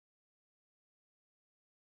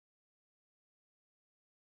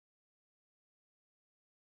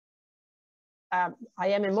I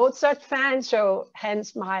am a Mozart fan, so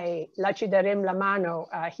hence my La ci darem la mano.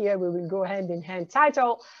 Here we will go hand in hand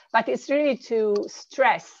title, but it's really to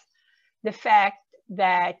stress the fact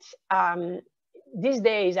that these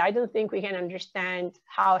days, I don't think we can understand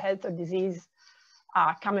how health or disease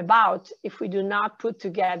come about if we do not put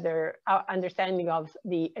together our understanding of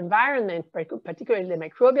the environment, particularly the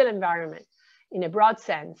microbial environment in a broad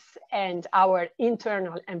sense, and our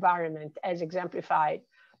internal environment as exemplified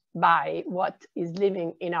by what is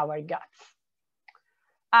living in our guts.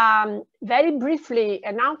 Very briefly,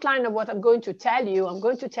 an outline of what I'm going to tell you. I'm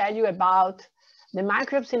going to tell you about the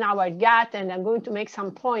microbes in our gut, and I'm going to make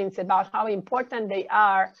some points about how important they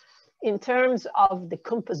are in terms of the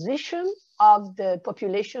composition of the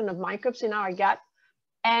population of microbes in our gut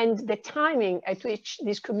and the timing at which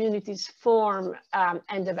these communities form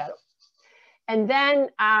and develop. And then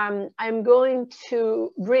I'm going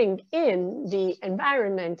to bring in the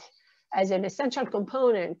environment as an essential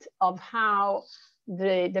component of how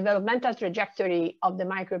the developmental trajectory of the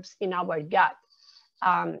microbes in our gut,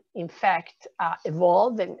 in fact,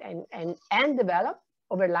 evolve and develop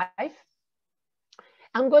over life.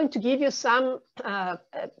 I'm going to give you some,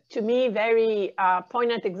 to me, very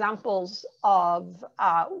poignant examples of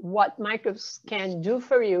what microbes can do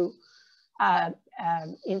for you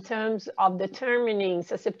in terms of determining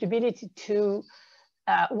susceptibility to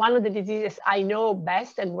one of the diseases I know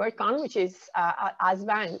best and work on, which is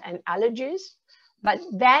asthma and allergies. But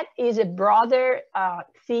that is a broader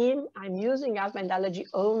theme. I'm using asthma and allergy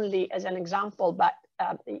only as an example, but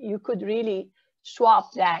you could really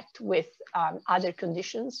swap that with other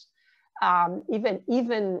conditions, even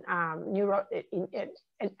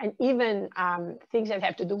things that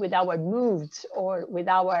have to do with our moods or with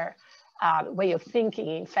our way of thinking.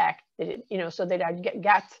 In fact, so there are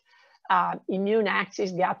gut immune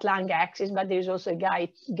axis, gut-lung axis, but there's also a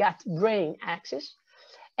gut-brain axis.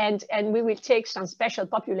 And we will take some special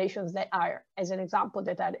populations that are, as an example,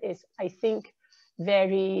 I think,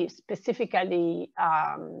 very specifically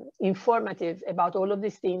informative about all of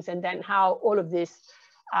these things, and then how all of this,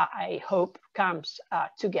 I hope, comes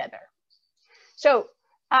together. So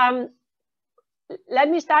let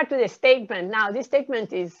me start with a statement. Now, this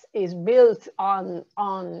statement is built on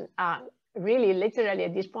really literally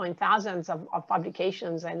at this point, thousands of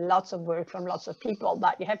publications and lots of work from lots of people,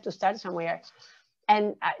 but you have to start somewhere.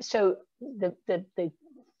 And so the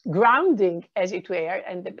grounding, as it were,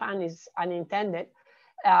 and the pun is unintended,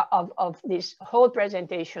 of this whole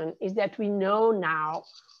presentation is that we know now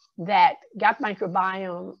that gut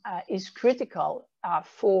microbiome is critical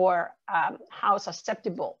for how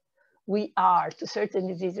susceptible we are to certain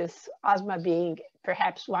diseases, asthma being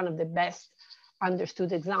perhaps one of the best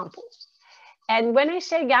understood examples. And when I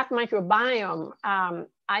say gut microbiome, I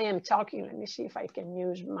am talking, let me see if I can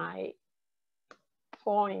use my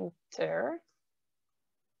pointer.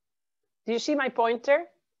 Do you see my pointer?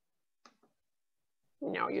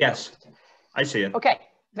 No, you yes, don't. I see it. Okay,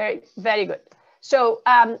 very, very good. So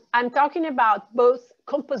I'm talking about both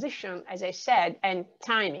composition, as I said, and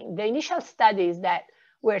timing. The initial studies that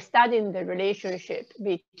were studying the relationship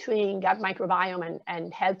between gut microbiome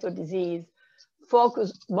and health or disease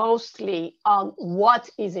focused mostly on what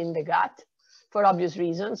is in the gut for obvious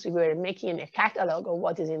reasons. We were making a catalog of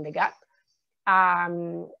what is in the gut.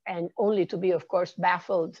 And only to be, of course,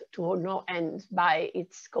 baffled to no end by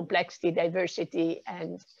its complexity, diversity,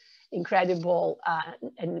 and incredible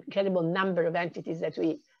number of entities that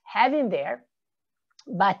we have in there.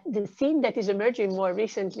 But the theme that is emerging more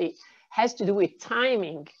recently has to do with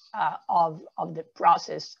timing of the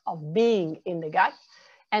process of being in the gut.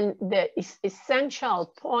 And the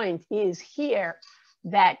essential point is here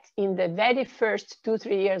that in the very first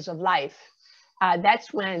 2-3 years of life,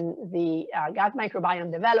 that's when the gut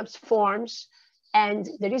microbiome develops, forms, and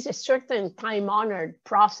there is a certain time-honored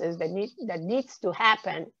process that needs to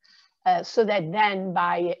happen so that then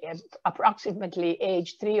by approximately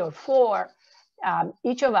age 3 or 4,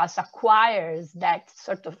 each of us acquires that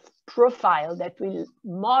sort of profile that will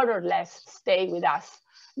more or less stay with us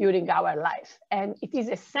during our life. And it is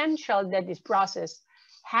essential that this process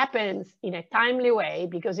happens in a timely way,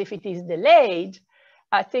 because if it is delayed,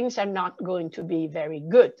 things are not going to be very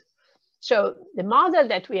good. So the model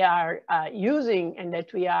that we are using and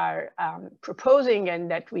that we are proposing and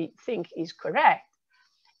that we think is correct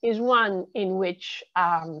is one in which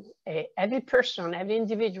every person, every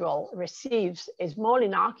individual receives a small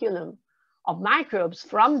inoculum of microbes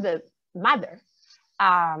from the mother,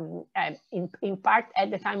 in part at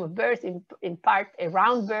the time of birth, in part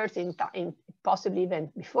around birth, in possibly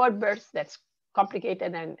even before birth. That's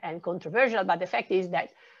complicated and controversial, but the fact is that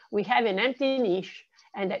we have an empty niche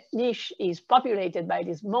And that niche is populated by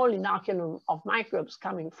this small inoculum of microbes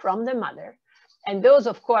coming from the mother. And those,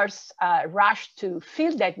 of course, rush to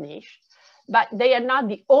fill that niche, but they are not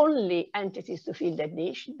the only entities to fill that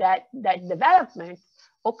niche. That development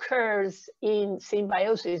occurs in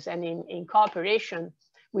symbiosis and in cooperation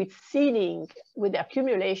with seeding, with the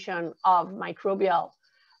accumulation of microbial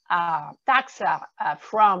taxa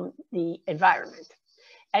from the environment.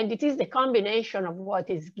 And it is the combination of what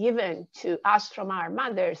is given to us from our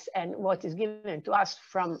mothers and what is given to us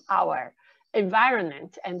from our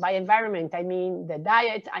environment. And by environment, I mean the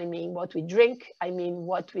diet, I mean what we drink, I mean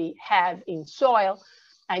what we have in soil,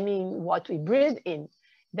 I mean what we breathe in,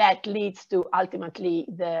 that leads to ultimately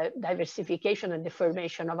the diversification and the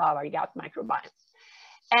formation of our gut microbiome.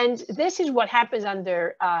 And this is what happens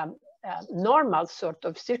under normal sort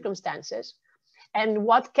of circumstances. And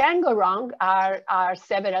what can go wrong are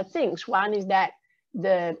several things. One is that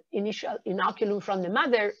the initial inoculum from the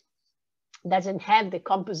mother doesn't have the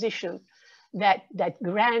composition that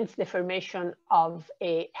grants the formation of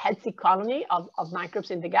a healthy colony of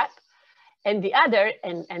microbes in the gut. And the other,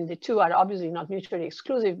 and the two are obviously not mutually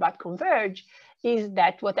exclusive, but converge, is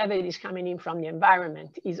that whatever is coming in from the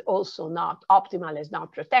environment is also not optimal, is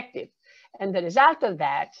not protective. And the result of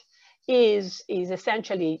that is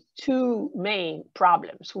essentially two main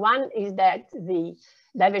problems. One is that the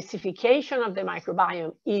diversification of the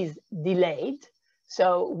microbiome is delayed.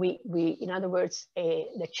 So we in other words,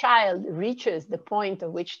 the child reaches the point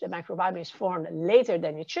at which the microbiome is formed later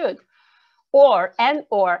than it should, or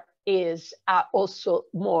is also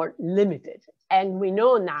more limited. And we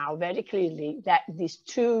know now very clearly that these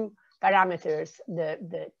two parameters,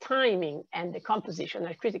 the timing and the composition,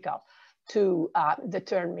 are critical to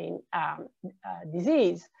determine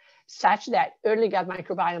disease, such that early gut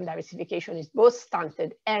microbiome diversification is both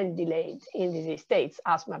stunted and delayed in disease states,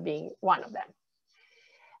 asthma being one of them.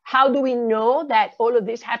 How do we know that all of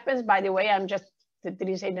this happens? By the way, there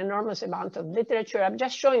is an enormous amount of literature. I'm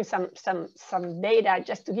just showing some data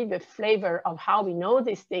just to give you a flavor of how we know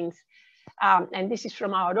these things. And this is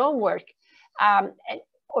from our own work.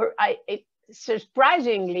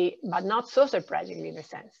 Surprisingly, but not so surprisingly in a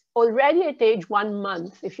sense, already at age 1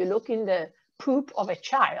 month, if you look in the poop of a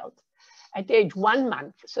child, at age 1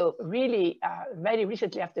 month, so really very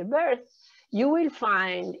recently after birth, you will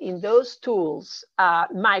find in those stools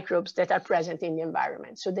microbes that are present in the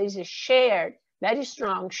environment. So there is a shared, very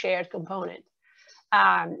strong shared component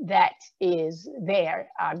that is there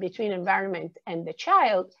between environment and the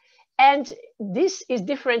child. And this is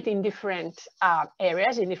different in different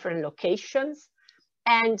areas, in different locations.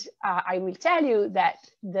 And I will tell you that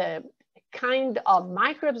the kind of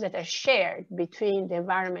microbes that are shared between the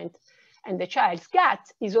environment and the child's gut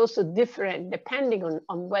is also different depending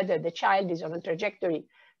on whether the child is on a trajectory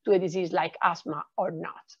to a disease like asthma or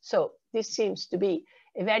not. So this seems to be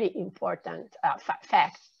a very important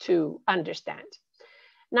fact to understand.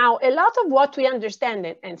 Now, a lot of what we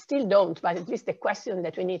understand and still don't, but at least the question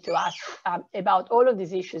that we need to ask about all of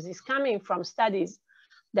these issues is coming from studies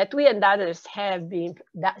that we and others have been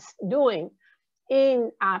doing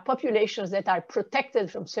in populations that are protected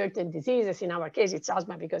from certain diseases. In our case, it's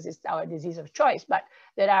asthma because it's our disease of choice, but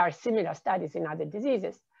there are similar studies in other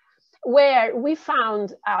diseases where we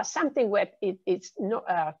found something that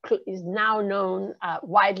is now known,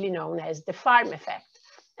 widely known as the farm effect.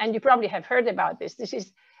 And you probably have heard about this. This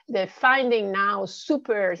is the finding now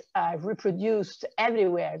super reproduced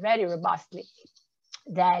everywhere very robustly,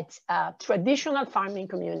 that traditional farming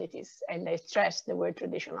communities, and I stress the word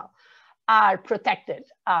traditional, are protected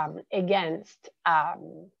against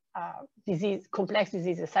complex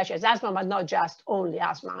diseases such as asthma, but not just only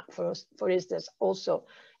asthma, for instance, also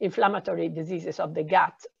inflammatory diseases of the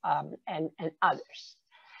gut and others.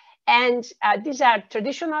 And these are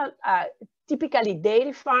traditional, typically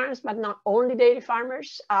dairy farms, but not only dairy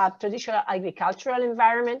farmers, traditional agricultural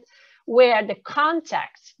environment, where the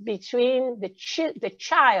contact between the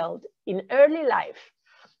child in early life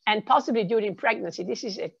and possibly during pregnancy, this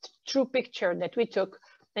is a true picture that we took,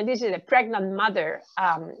 and this is a pregnant mother,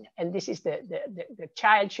 and this is the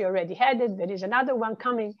child she already had. There is another one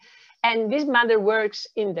coming, and this mother works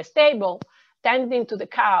in the stable, tending to the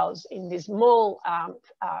cows in these small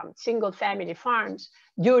single family farms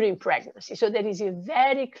during pregnancy. So there is a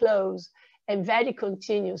very close and very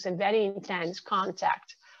continuous and very intense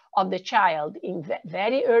contact of the child in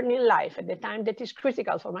very early in life, at the time that is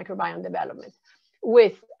critical for microbiome development,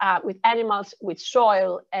 with animals, with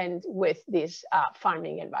soil, and with this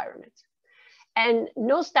farming environment. And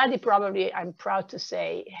no study, probably, I'm proud to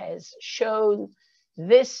say, has shown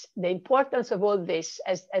this, the importance of all this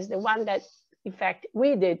as the one that, in fact,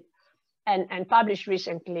 we did and published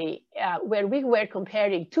recently, where we were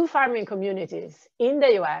comparing two farming communities in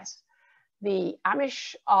the US, the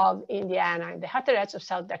Amish of Indiana and the Hutterites of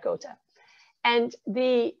South Dakota. And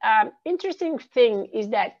the interesting thing is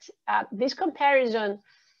that this comparison,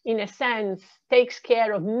 in a sense, takes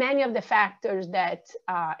care of many of the factors that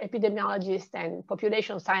epidemiologists and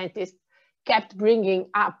population scientists kept bringing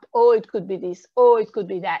up. Oh, it could be this. Oh, it could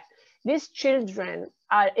be that. These children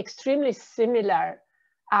are extremely similar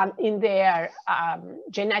in their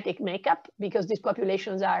genetic makeup, because these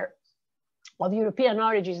populations are of European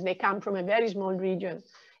origins. They come from a very small region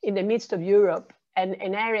in the midst of Europe, and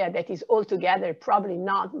an area that is altogether probably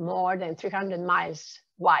not more than 300 miles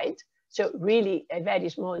wide. So really a very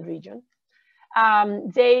small region.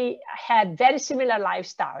 They had very similar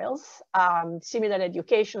lifestyles, similar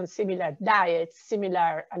education, similar diets,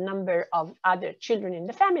 similar a number of other children in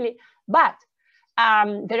the family. But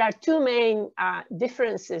there are two main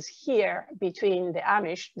differences here between the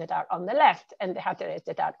Amish that are on the left and the Hutterites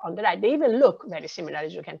that are on the right. They even look very similar,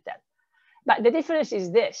 as you can tell. But the difference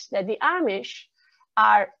is this, that the Amish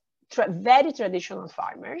are very traditional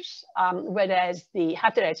farmers, whereas the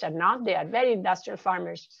Hutterites are not. They are very industrial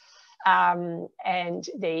farmers. And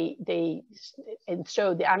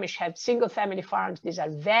so the Amish have single family farms. These are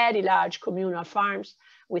very large communal farms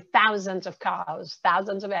with thousands of cows,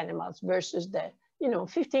 thousands of animals, versus the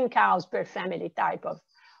 15 cows per family type of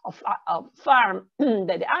farm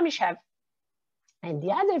that the Amish have. And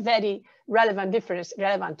the other very relevant difference,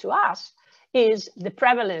 relevant to us, is the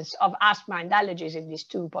prevalence of asthma and allergies in these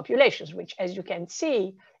two populations, which, as you can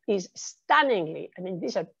see, is stunningly, I mean,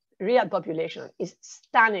 these are real population, is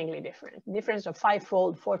stunningly different. Difference of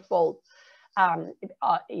 5-fold, 4-fold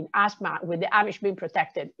in asthma, with the Amish being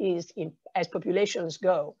protected, is, as populations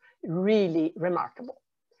go, really remarkable.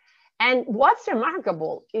 And what's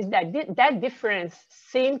remarkable is that that difference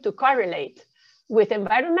seemed to correlate with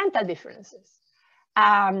environmental differences.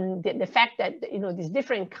 The fact that this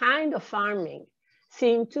different kind of farming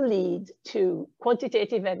seemed to lead to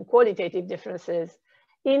quantitative and qualitative differences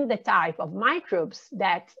in the type of microbes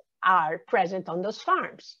that are present on those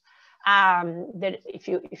farms.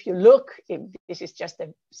 If you look, this is just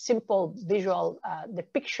a simple visual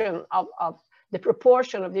depiction of the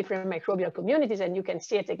proportion of different microbial communities, and you can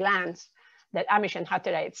see at a glance that Amish and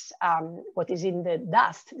Hutterites, what is in the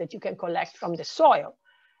dust that you can collect from the soil,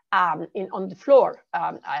 on the floor,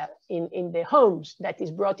 in the homes that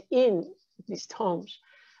is brought in these homes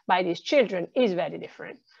by these children, is very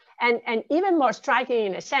different. And even more striking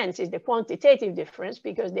in a sense is the quantitative difference,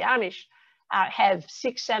 because the Amish have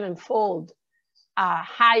 6-7-fold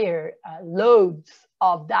higher loads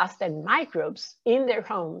of dust and microbes in their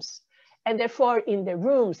homes, and therefore in their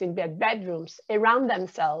rooms, in their bedrooms, around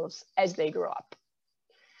themselves as they grow up.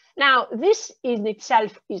 Now, this in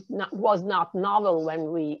itself was not novel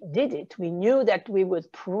when we did it. We knew that we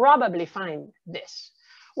would probably find this.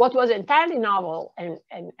 What was entirely novel and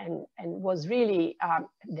was really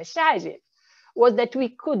decisive was that we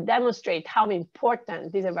could demonstrate how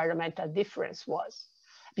important this environmental difference was,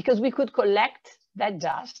 because we could collect that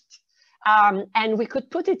dust and we could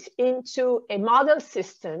put it into a model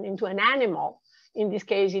system, into an animal, in this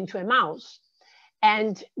case, into a mouse.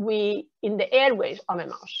 And in the airways of a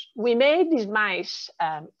mouse, we made these mice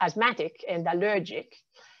asthmatic and allergic.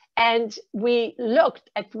 And we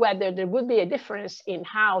looked at whether there would be a difference in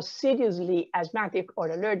how seriously asthmatic or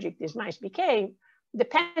allergic these mice became,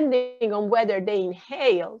 depending on whether they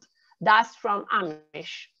inhaled dust from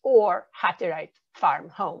Amish or Hutterite farm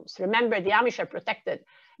homes. Remember, the Amish are protected,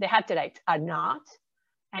 the Hutterites are not.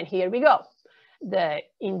 And here we go.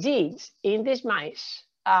 Indeed, in these mice,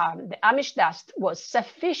 the Amish dust was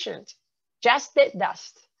sufficient, just the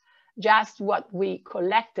dust, just what we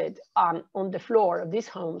collected on the floor of these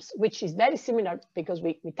homes, which is very similar because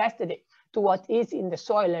we tested it to what is in the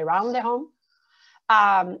soil around the home,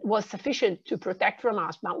 was sufficient to protect from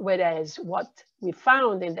asthma, whereas what we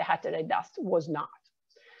found in the Hutterite dust was not.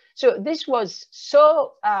 So this was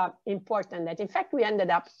so important that, in fact, we ended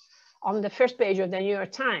up on the first page of the New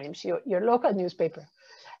York Times, your local newspaper.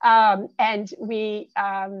 And the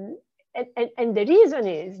reason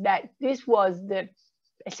is that this was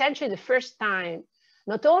essentially the first time,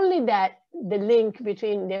 not only that the link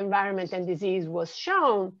between the environment and disease was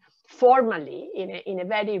shown formally in a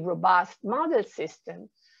very robust model system,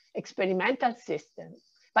 experimental system,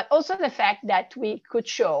 but also the fact that we could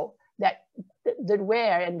show that there were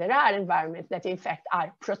and there are environments that in fact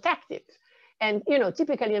are protective. And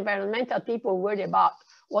typically environmental people worry about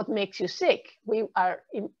what makes you sick. We are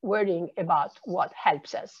worrying about what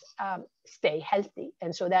helps us stay healthy.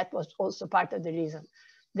 And so that was also part of the reason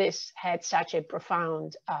this had such a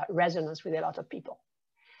profound resonance with a lot of people.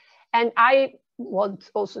 And I want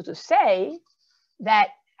also to say that,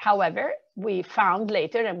 however, we found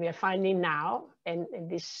later, and we are finding now, and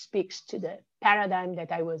this speaks to the paradigm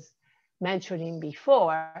that I was mentioning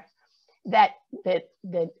before, that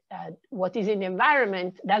what is in the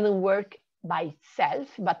environment doesn't work by itself,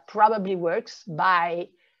 but probably works by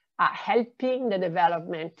helping the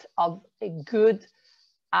development of a good,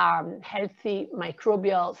 healthy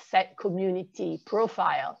microbial set community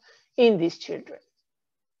profile in these children.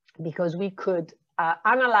 Because we could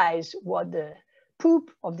analyze what the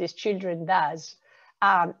poop of these children does.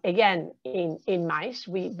 Again, in mice,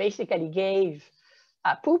 we basically gave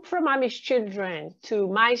poop from Amish children to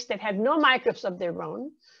mice that have no microbes of their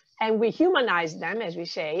own, and we humanized them, as we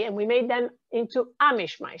say, and we made them into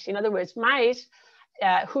Amish mice. In other words, mice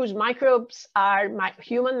whose microbes are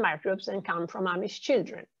human microbes and come from Amish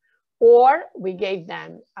children. Or we gave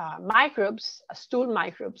them microbes, stool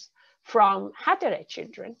microbes, from Hatteras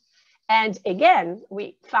children. And again,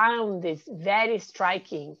 we found this very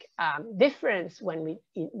striking difference when we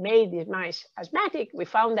made these mice asthmatic. We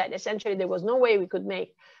found that essentially there was no way we could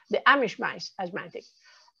make the Amish mice asthmatic,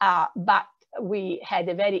 but we had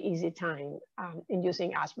a very easy time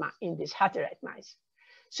inducing asthma in these Hatteras mice.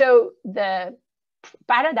 So the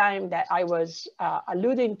paradigm that I was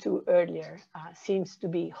alluding to earlier seems to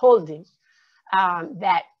be holding,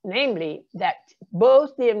 that namely that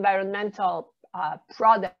both the environmental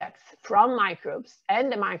products from microbes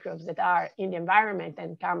and the microbes that are in the environment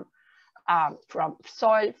and come from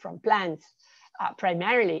soil, from plants,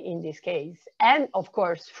 primarily in this case, and of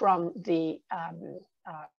course from the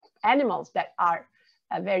animals that are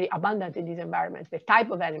very abundant in these environments, the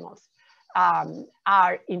type of animals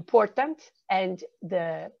are important, and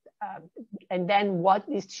then what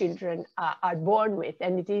these children are born with,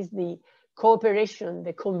 and it is the cooperation,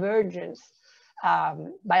 the convergence,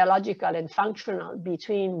 biological and functional,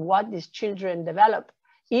 between what these children develop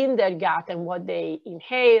in their gut and what they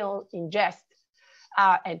inhale, ingest,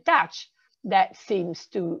 and touch, that seems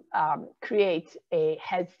to create a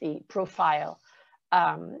healthy profile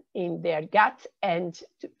in their gut and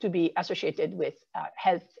to be associated with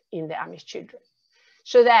health in the Amish children.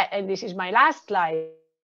 So that, and this is my last slide,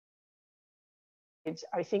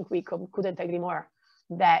 I think we couldn't agree more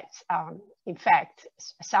that in fact,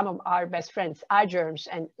 some of our best friends are germs,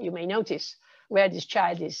 and you may notice where this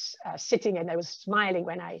child is sitting, and I was smiling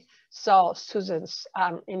when I saw Susan's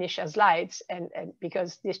initial slides, and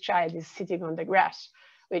because this child is sitting on the grass,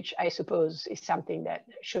 which I suppose is something that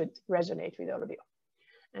should resonate with all of you.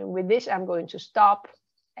 And with this, I'm going to stop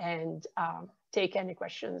and take any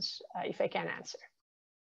questions if I can answer.